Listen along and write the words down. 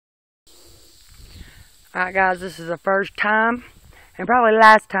Alright guys, this is the first time, and probably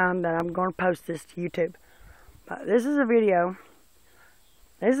last time, that I'm going to post this to YouTube. But this is a video.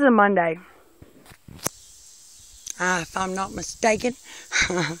 This is a Monday. If I'm not mistaken.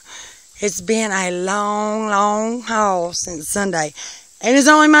 It's been a long haul since Sunday. And it's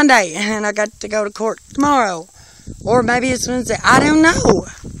only Monday, and I got to go to court tomorrow. Or maybe it's Wednesday. I don't know.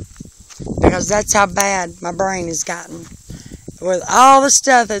 Because that's how bad my brain has gotten. With all the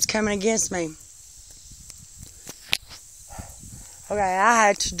stuff that's coming against me. Okay, I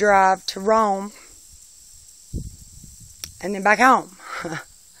had to drive to Rome. And then back home.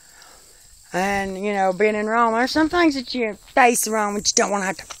 And, you know, being in Rome, there's some things that you face in Rome that you don't want to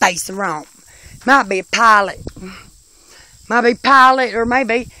have to face in Rome. Might be a pilot. Might be Pilate, or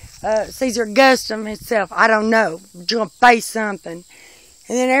maybe Caesar Augustus himself. I don't know. But you're going to face something.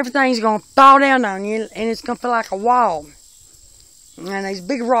 And then everything's going to fall down on you, and it's going to feel like a wall. And these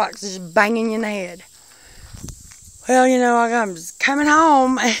big rocks just banging you in the head. Well, you know, I'm just coming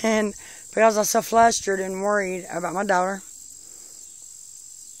home, and because I'm so flustered and worried about my daughter.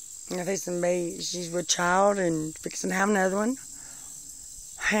 She's with child and fixing to have another one.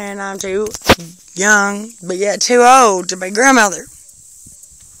 And I'm too young, but yet too old to be grandmother.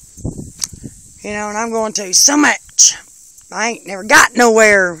 You know, and I'm going through so much. I ain't never got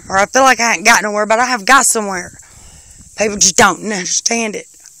nowhere, or I feel like I ain't got nowhere, but I have got somewhere. People just don't understand it.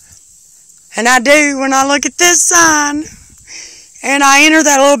 And I do when I look at this sign, and I enter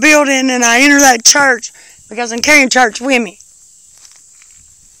that little building, and I enter that church, because I'm carrying church with me.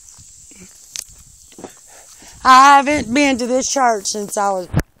 I haven't been to this church since I was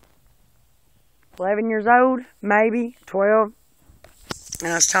 11 years old, maybe 12,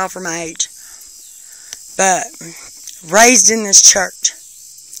 and I was tall for my age. But raised in this church,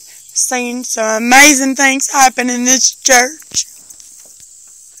 seen some amazing things happen in this church.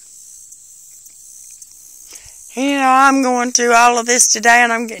 You know, I'm going through all of this today,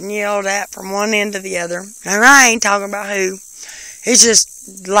 and I'm getting yelled at from one end to the other. And I ain't talking about who. It's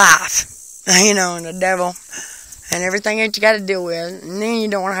just life, you know, and the devil. And everything that you got to deal with. And then you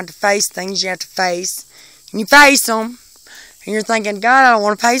don't want to have to face things you have to face. And you face them. And you're thinking, God, I don't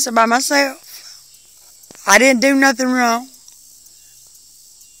want to face it by myself. I didn't do nothing wrong.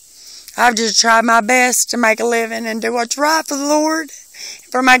 I've just tried my best to make a living and do what's right for the Lord.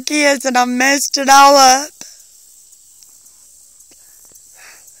 And for my kids, and I've messed it all up.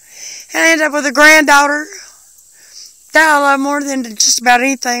 And I ended up with a granddaughter that I love more than just about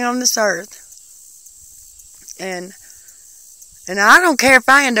anything on this earth. And I don't care if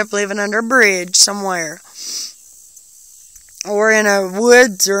I end up living under a bridge somewhere. Or in a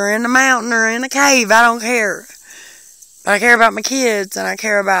woods, or in a mountain, or in a cave. I don't care. But I care about my kids, and I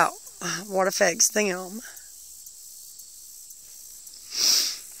care about what affects them.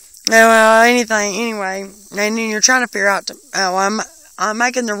 Well, anyway. And then you're trying to figure out, I'm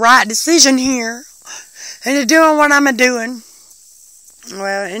making the right decision here. And doing what I'm doing.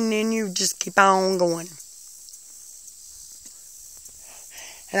 Well, and then you just keep on going.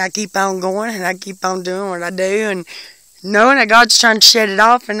 And I keep on going, and I keep on doing what I do, and knowing that God's trying to shut it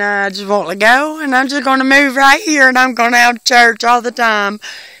off, and I just won't let go, and I'm just going to move right here, and I'm going to have church all the time,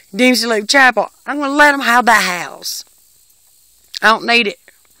 Dempsey For Chapel. I'm going to let them have that house. I don't need it.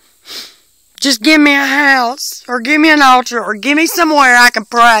 Just give me a house, or give me an altar, or give me somewhere I can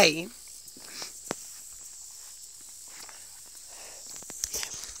pray.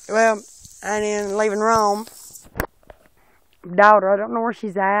 Well, and then leaving Rome. Daughter, I don't know where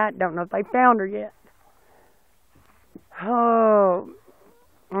she's at. Don't know if they found her yet. Oh,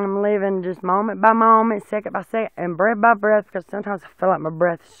 I'm living just moment by moment, second by second, and breath by breath, because sometimes I feel like my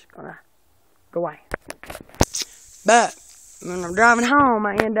breath's gonna go away. But when I'm driving home,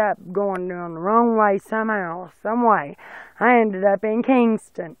 I end up going down the wrong way somehow, some way. I ended up in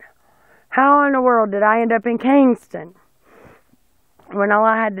Kingston. How in the world did I end up in Kingston when all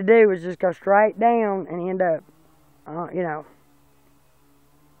I had to do was just go straight down and end up, you know,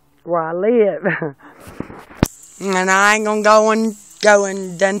 where I live? And I ain't gonna go and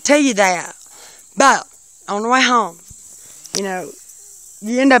done tell you that. But on the way home, you know,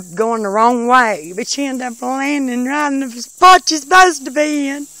 you end up going the wrong way, but you end up landing right in the spot you're supposed to be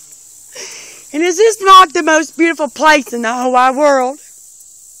in. And is this not the most beautiful place in the whole wide world?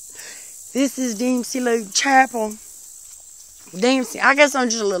 This is Dempsey For Chapel. Dempsey. I guess I'm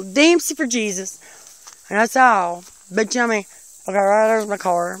just a little Dempsey For Jesus. And that's all. But you know, I mean, okay, right there's my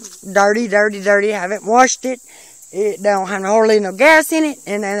car. Dirty. Haven't washed it. It don't have hardly no gas in it.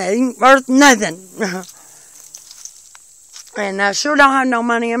 And it ain't worth nothing. And I sure don't have no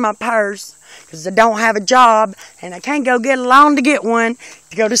money in my purse. because I don't have a job, and I can't go get a loan to get one,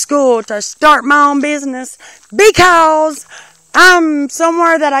 to go to school, to start my own business, because I'm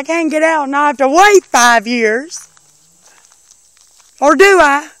somewhere that I can't get out, and I have to wait 5 years. Or do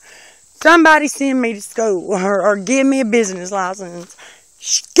I? Somebody send me to school, or give me a business license.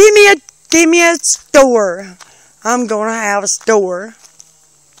 Give me a store. I'm going to have a store,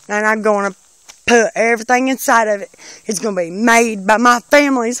 and I'm going to put everything inside of it. It's going to be made by my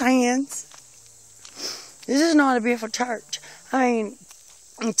family's hands. This is not a beautiful church. I mean,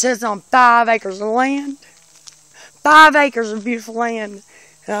 it says on 5 acres of land. 5 acres of beautiful land.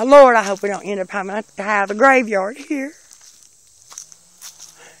 Lord, I hope we don't end up having to have a graveyard here.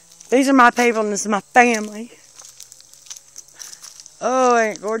 These are my people, and this is my family. Oh,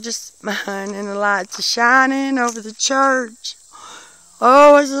 ain't it gorgeous? Mine, and the lights are shining over the church.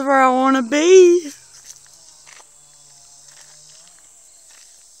 Oh, this is where I want to be.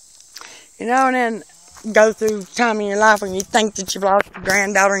 You know, and then go through time in your life when you think that you've lost your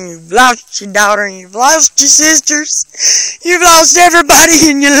granddaughter, and you've lost your daughter, and you've lost your sisters. You've lost everybody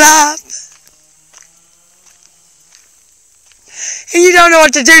in your life. And you don't know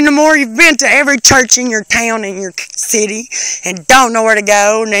what to do no more. You've been to every church in your town, in your city, and don't know where to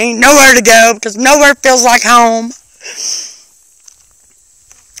go, and ain't nowhere to go, because nowhere feels like home.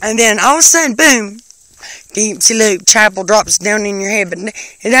 And then all of a sudden, boom, Dempsey Luke Chapel drops down in your head. But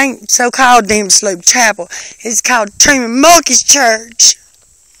it ain't so-called Dempsey Luke Chapel. It's called Truman Mulkey's church.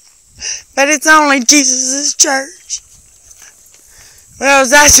 But it's only Jesus' church. Well,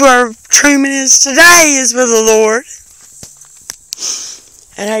 that's where Truman is today, is with the Lord.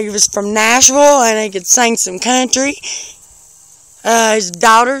 And he was from Nashville, and he could sing some country. His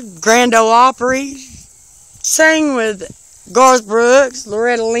daughter, Grand Ole Opry, sang with Garth Brooks,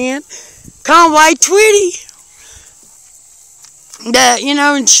 Loretta Lynn, Conway Twitty. You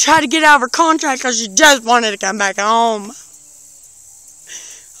know, and try to get out of her contract because she just wanted to come back home.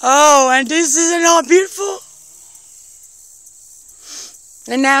 Oh, and this isn't all beautiful.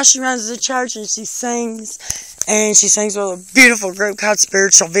 And now she runs the church, and she sings. And she sings with a beautiful group called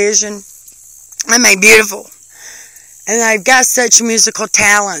Spiritual Vision. I mean, beautiful. And they've got such musical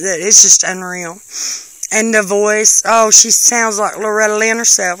talent that it's just unreal. And the voice, oh, she sounds like Loretta Lynn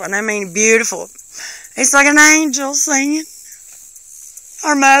herself. And I mean, beautiful. It's like an angel singing.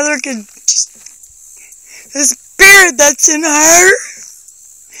 Our mother could the spirit that's in her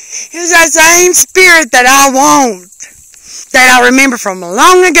is that same spirit that I want. That I remember from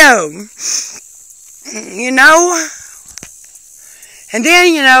long ago. You know? And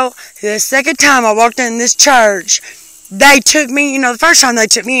then, you know, the second time I walked in this church, they took me, you know, the first time they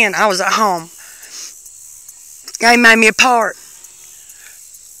took me in, I was at home. They made me a part.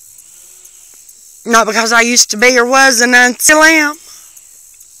 Not because I used to be or was and I still am.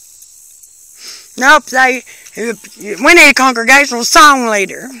 Nope, we need a Congregational song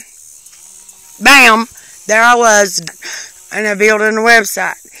leader. Bam, there I was. And I building a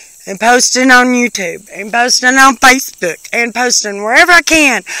website. And posting on YouTube, and posting on Facebook, and posting wherever I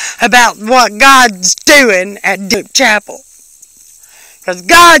can about what God's doing at Duke Chapel. Because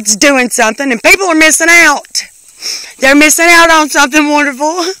God's doing something, and people are missing out. They're missing out on something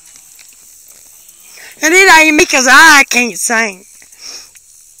wonderful. And it ain't me because I can't sing.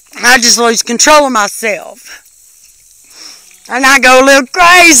 I just lose control of myself. And I go a little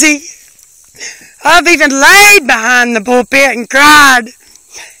crazy. I've even laid behind the pulpit and cried.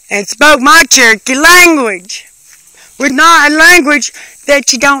 And spoke my Cherokee language. With not a language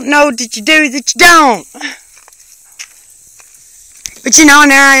that you don't know that you do that you don't. But you know,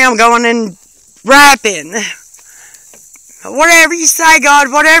 and there I am going and rapping. Whatever you say, God,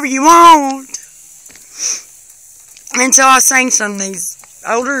 whatever you want. And so I sang some of these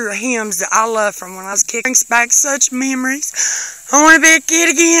older hymns that I love from when I was kicking back such memories. I want to be a kid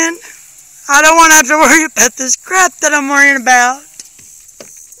again. I don't want to have to worry about this crap that I'm worrying about.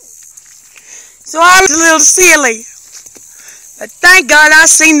 So I was a little silly. But thank God I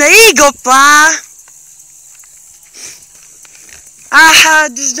seen the eagle fly. I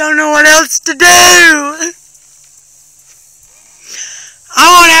just don't know what else to do. I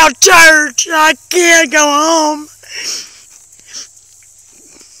want out of church. I can't go home.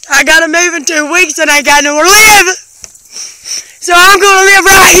 I gotta move in 2 weeks and I ain't got nowhere to live. So I'm gonna live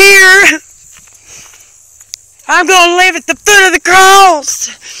right here. I'm gonna live at the foot of the cross.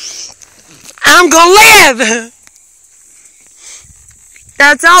 I'm gonna live.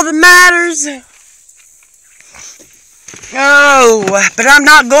 That's all that matters. Oh, but I'm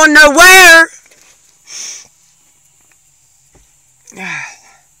not going nowhere.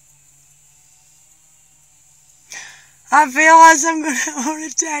 I feel like I'm going to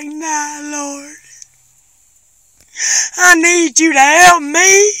want to take now, Lord. I need you to help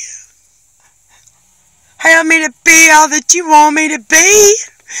me. Help me to be all that you want me to be.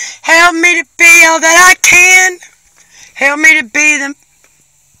 Help me to be all that I can. Help me to be the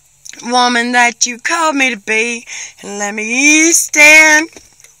woman that you called me to be. And let me stand.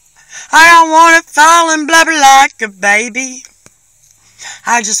 I don't want to fall and blubber like a baby.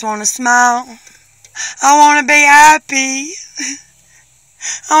 I just want to smile. I want to be happy.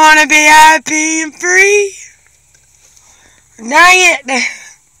 I want to be happy and free. Dang it.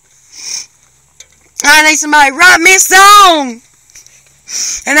 I need somebody to write me a song.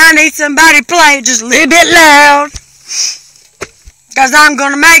 And I need somebody to play it just a little bit loud. Because I'm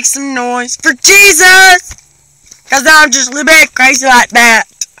going to make some noise for Jesus. Because I'm just a little bit crazy like that.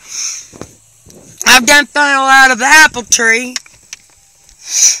 I've done fell out of the apple tree.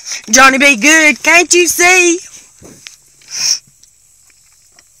 Johnny be good, can't you see?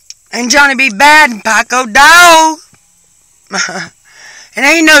 And Johnny be bad and Pike dog. And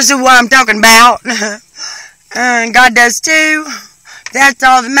he knows what I'm talking about. And God does too. That's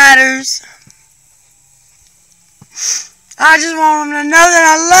all that matters. I just want them to know that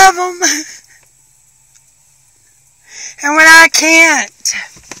I love them. And when I can't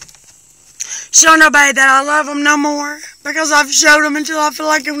show nobody that I love them no more, because I've showed them until I feel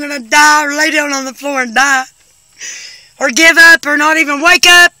like I'm going to die or lay down on the floor and die. Or give up or not even wake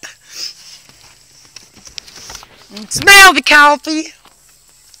up. And smell the coffee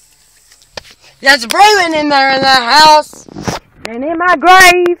that's brewing in there in that house. And in my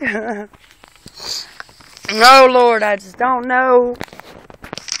grave. No, Lord, I just don't know.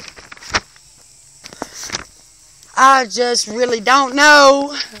 I just really don't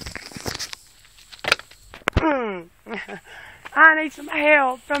know. I need some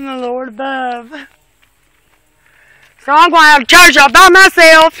help from the Lord above. So I'm going to have church all by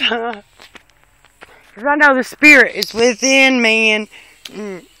myself. Because I know the Spirit is within me and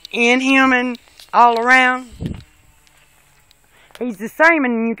in Him and all around. He's the same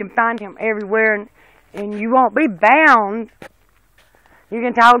and you can find Him everywhere and you won't be bound. You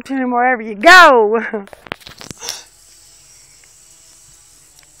can talk to Him wherever you go.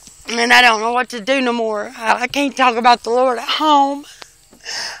 And I don't know what to do no more. I can't talk about the Lord at home.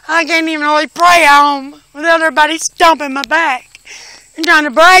 I can't even really pray at home without everybody stomping my back and trying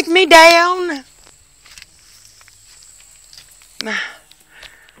to break me down.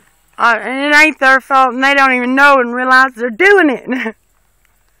 And it ain't their fault, and they don't even know and realize they're doing it.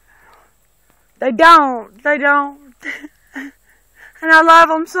 They don't. And I love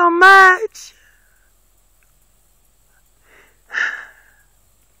them so much.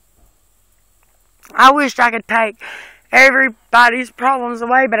 I wish I could take everybody's problems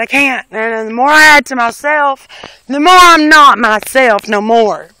away, but I can't. And the more I add to myself, the more I'm not myself no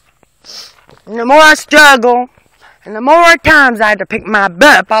more. And the more I struggle, and the more times I had to pick my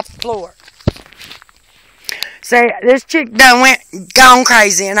butt up off the floor. See, this chick done gone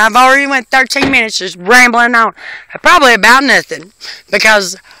crazy, and I've already went 13 minutes just rambling on. Probably about nothing.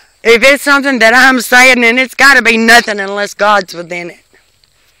 Because if it's something that I'm saying, then it's got to be nothing unless God's within it.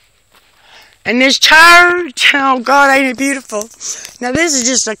 And this church, oh God, ain't it beautiful? Now this is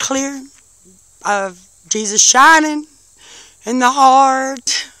just a clear of Jesus shining in the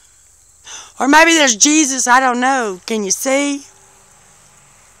heart. Or maybe there's Jesus, I don't know. Can you see?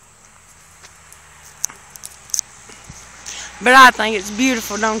 But I think it's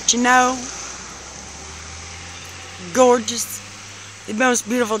beautiful, don't you know? Gorgeous. The most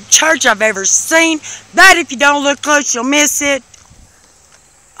beautiful church I've ever seen. But if you don't look close, you'll miss it.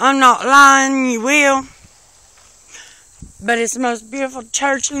 I'm not lying, you will. But it's the most beautiful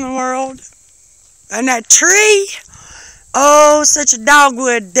church in the world. And that tree, oh, such a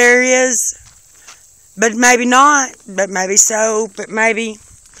dogwood there is. But maybe not, but maybe so, but maybe,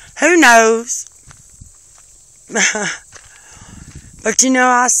 who knows. But you know,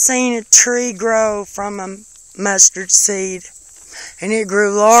 I seen a tree grow from a mustard seed. And it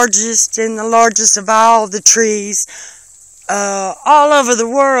grew largest and the largest of all the trees. All over the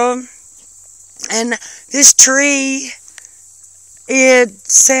world, and this tree, it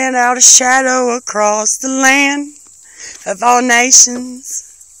sent out a shadow across the land of all nations,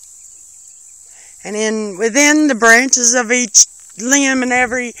 and within the branches of each limb and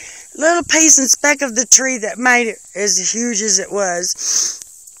every little piece and speck of the tree that made it as huge as it was,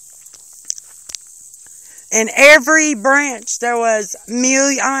 and every branch there was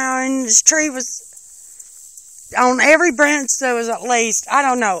this tree was. On every branch there was at least, I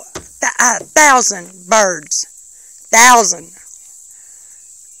don't know, 1,000 birds. 1,000.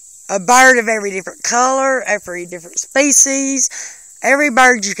 a bird of every different color, every different species, every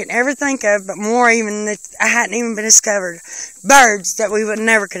bird you can ever think of, but more even that I hadn't even been discovered. Birds that we would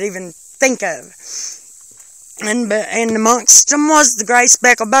never could even think of. And amongst them was the gray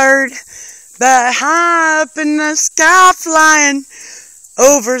speckled bird, but high up in the sky flying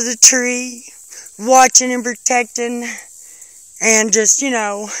over the tree, watching and protecting, and just,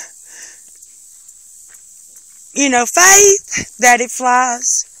 faith that it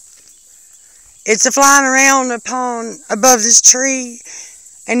flies. It's a flying around above this tree,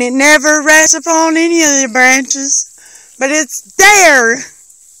 and it never rests upon any of the branches, but it's there.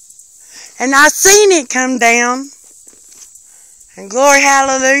 And I seen it come down. And glory,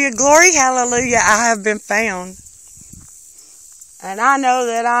 hallelujah, I have been found. And I know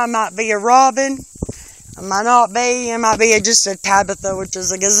that I might be a robin. I might be just a Tabitha, which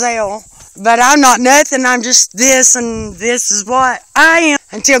is a gazelle. But I'm not nothing, I'm just this, and this is what I am.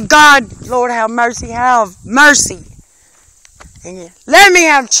 Until God, Lord, have mercy. And let me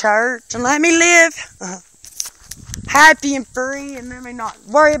have church, and let me live happy and free, and let me not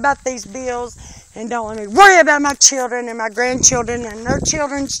worry about these bills, and don't let me worry about my children and my grandchildren and their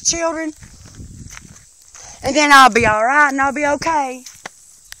children's children. And then I'll be alright, and I'll be okay.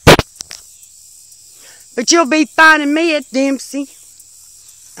 But you'll be finding me at Dempsey.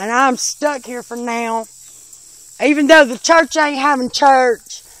 And I'm stuck here for now. Even though the church ain't having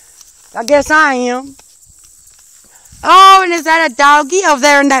church, I guess I am. Oh, and is that a doggy over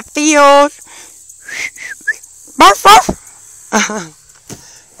there in that field? Barf, barf.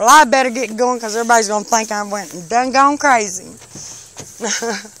 Well, I better get going because everybody's going to think I went and done gone crazy.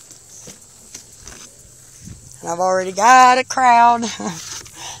 And I've already got a crowd.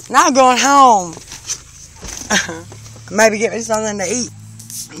 And I'm going home. Maybe get me something to eat.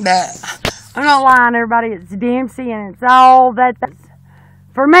 But I'm not lying, everybody. It's Dempsey, and it's all that.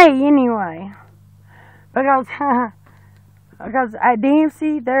 For me, anyway. Because at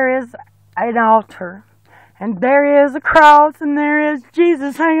Dempsey, there is an altar. And there is a cross, and there is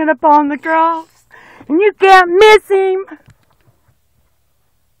Jesus hanging upon the cross. And you can't miss him.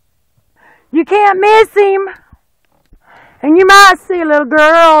 You can't miss him. And you might see a little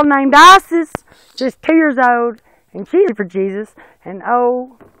girl named Isis, just 2 years old, and she's for Jesus. And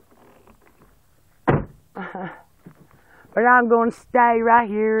but I'm going to stay right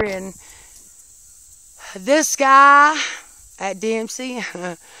here in this guy at Dempsey.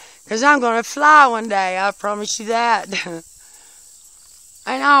 Because I'm going to fly one day, I promise you that.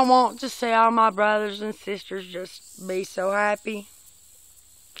 And I want to see all my brothers and sisters just be so happy.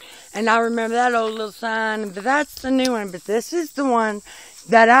 And I remember that old little sign, but that's the new one. But this is the one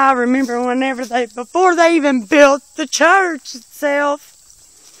that I remember before they even built the church itself.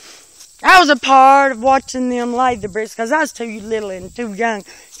 I was a part of watching them lay the bricks, because I was too little and too young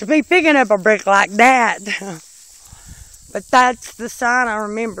to be picking up a brick like that. But that's the sign I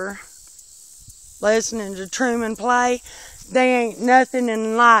remember. Listening to Truman play, they ain't nothing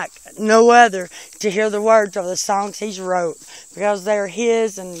in like no other to hear the words of the songs he's wrote, because they're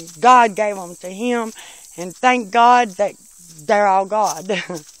his and God gave them to him, and thank God that they're all God.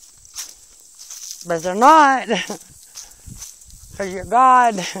 But they're not, because you're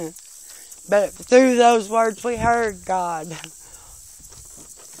God. But through those words we heard God.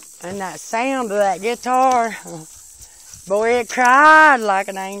 And that sound of that guitar, boy, it cried like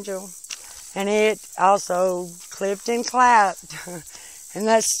an angel. And it also clipped and clapped. And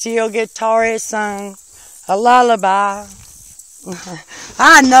that steel guitar, it sung a lullaby.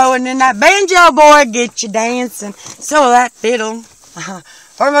 I know, and then that banjo boy get you dancing. So that fiddle,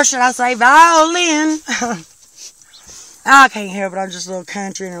 or what should I say, violin. I can't help it, I'm just a little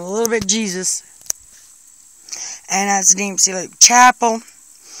country and a little bit Jesus. And that's Dempsey Loop Chapel.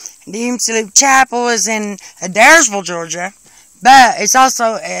 Dempsey Loop Chapel is in Adairsville, Georgia. But it's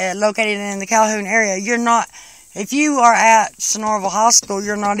also located in the Calhoun area. If you are at Sonoraville High School,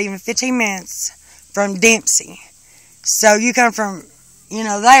 you're not even 15 minutes from Dempsey. So you come from,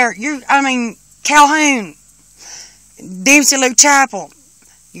 Calhoun, Dempsey Loop Chapel.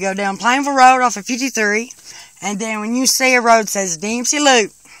 You go down Plainville Road off of 53. And then when you see a road that says Dempsey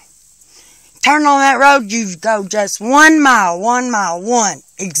Loop, turn on that road, you go just 1 mile,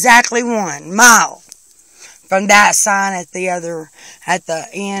 exactly 1 mile from that sign at the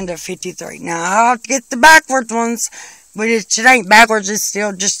end of 53. Now, I'll have to get the backwards ones, but it ain't backwards, it's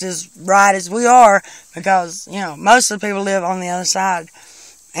still just as right as we are, because, most of the people live on the other side,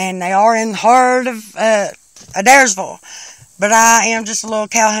 and they are in the heart of Adairsville. But I am just a little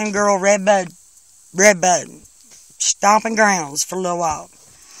Calhoun girl, redbud, stomping grounds for a little while.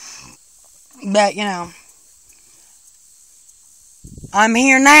 But, I'm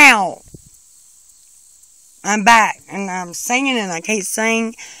here now. I'm back, and I'm singing, and I can't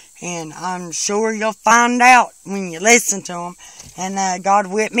sing, and I'm sure you'll find out when you listen to them. And God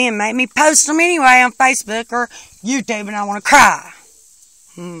whipped me and made me post them anyway on Facebook or YouTube, and I want to cry.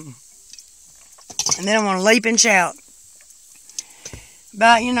 And then I want to leap and shout.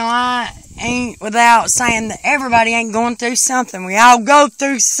 But, you know, I ain't without saying that everybody ain't going through something. We all go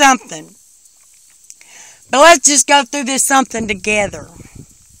through something. But let's just go through this something together.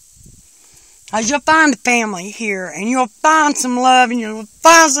 Because you'll find a family here, and you'll find some love, and you'll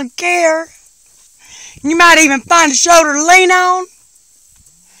find some care. And you might even find a shoulder to lean on.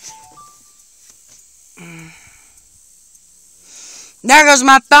 There goes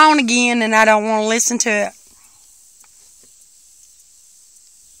my phone again, and I don't want to listen to it.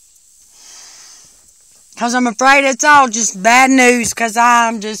 Because I'm afraid it's all just bad news, because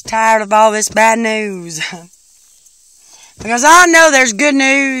I'm just tired of all this bad news. Because I know there's good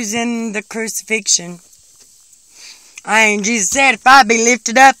news in the crucifixion. And Jesus said, if I be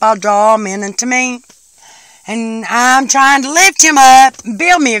lifted up, I'll draw all men unto me. And I'm trying to lift him up,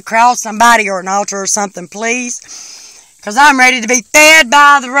 build me a cross, somebody, or an altar or something, please. Because I'm ready to be fed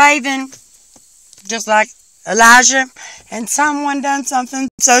by the raven, just like Elijah. And someone done something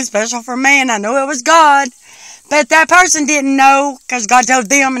so special for me, and I know it was God. But that person didn't know, because God told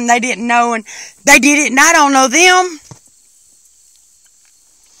them, and they didn't know, and they did it, and I don't know them.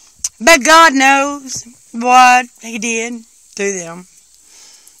 But God knows what He did through them.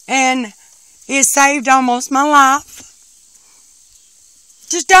 And it saved almost my life.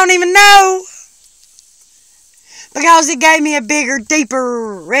 Just don't even know. Because it gave me a bigger,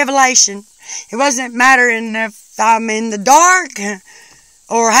 deeper revelation. It wasn't mattering if I'm in the dark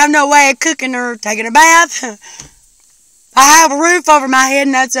or have no way of cooking or taking a bath. I have a roof over my head,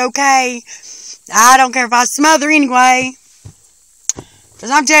 and that's okay. I don't care if I smother anyway. Because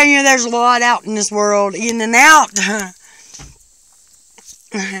I'm telling you, there's a lot out in this world, in and out.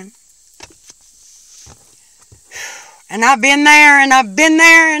 And I've been there, and I've been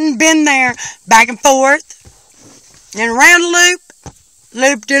there, and been there. Back and forth. And around the loop.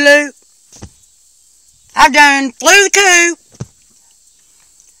 Loop de loop. I've done flew the coop.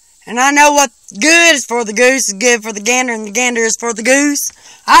 And I know what's good is for the goose is good for the gander, and the gander is for the goose.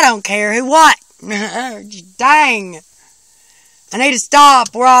 I don't care who what. Dang. I need to stop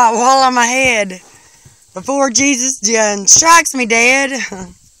while I'm ahead before Jesus strikes me dead.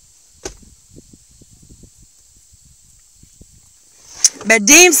 But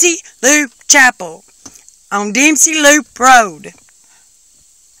Dempsey Loop Chapel on Dempsey Loop Road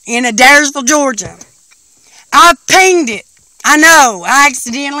in Adairsville, Georgia. I pinged it. I know. I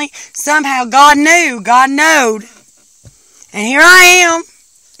accidentally, somehow God knew. God knowed. And here I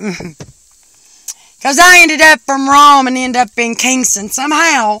am. Because I ended up from Rome and ended up in Kingston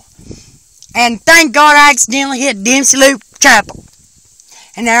somehow. And thank God I accidentally hit Dempsey Loop Chapel.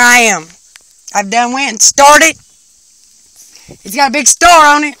 And there I am. I've done went and started. It's got a big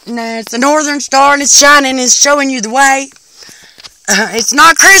star on it. And it's a northern star, and it's shining and it's showing you the way. It's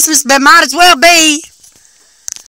not Christmas, but might as well be.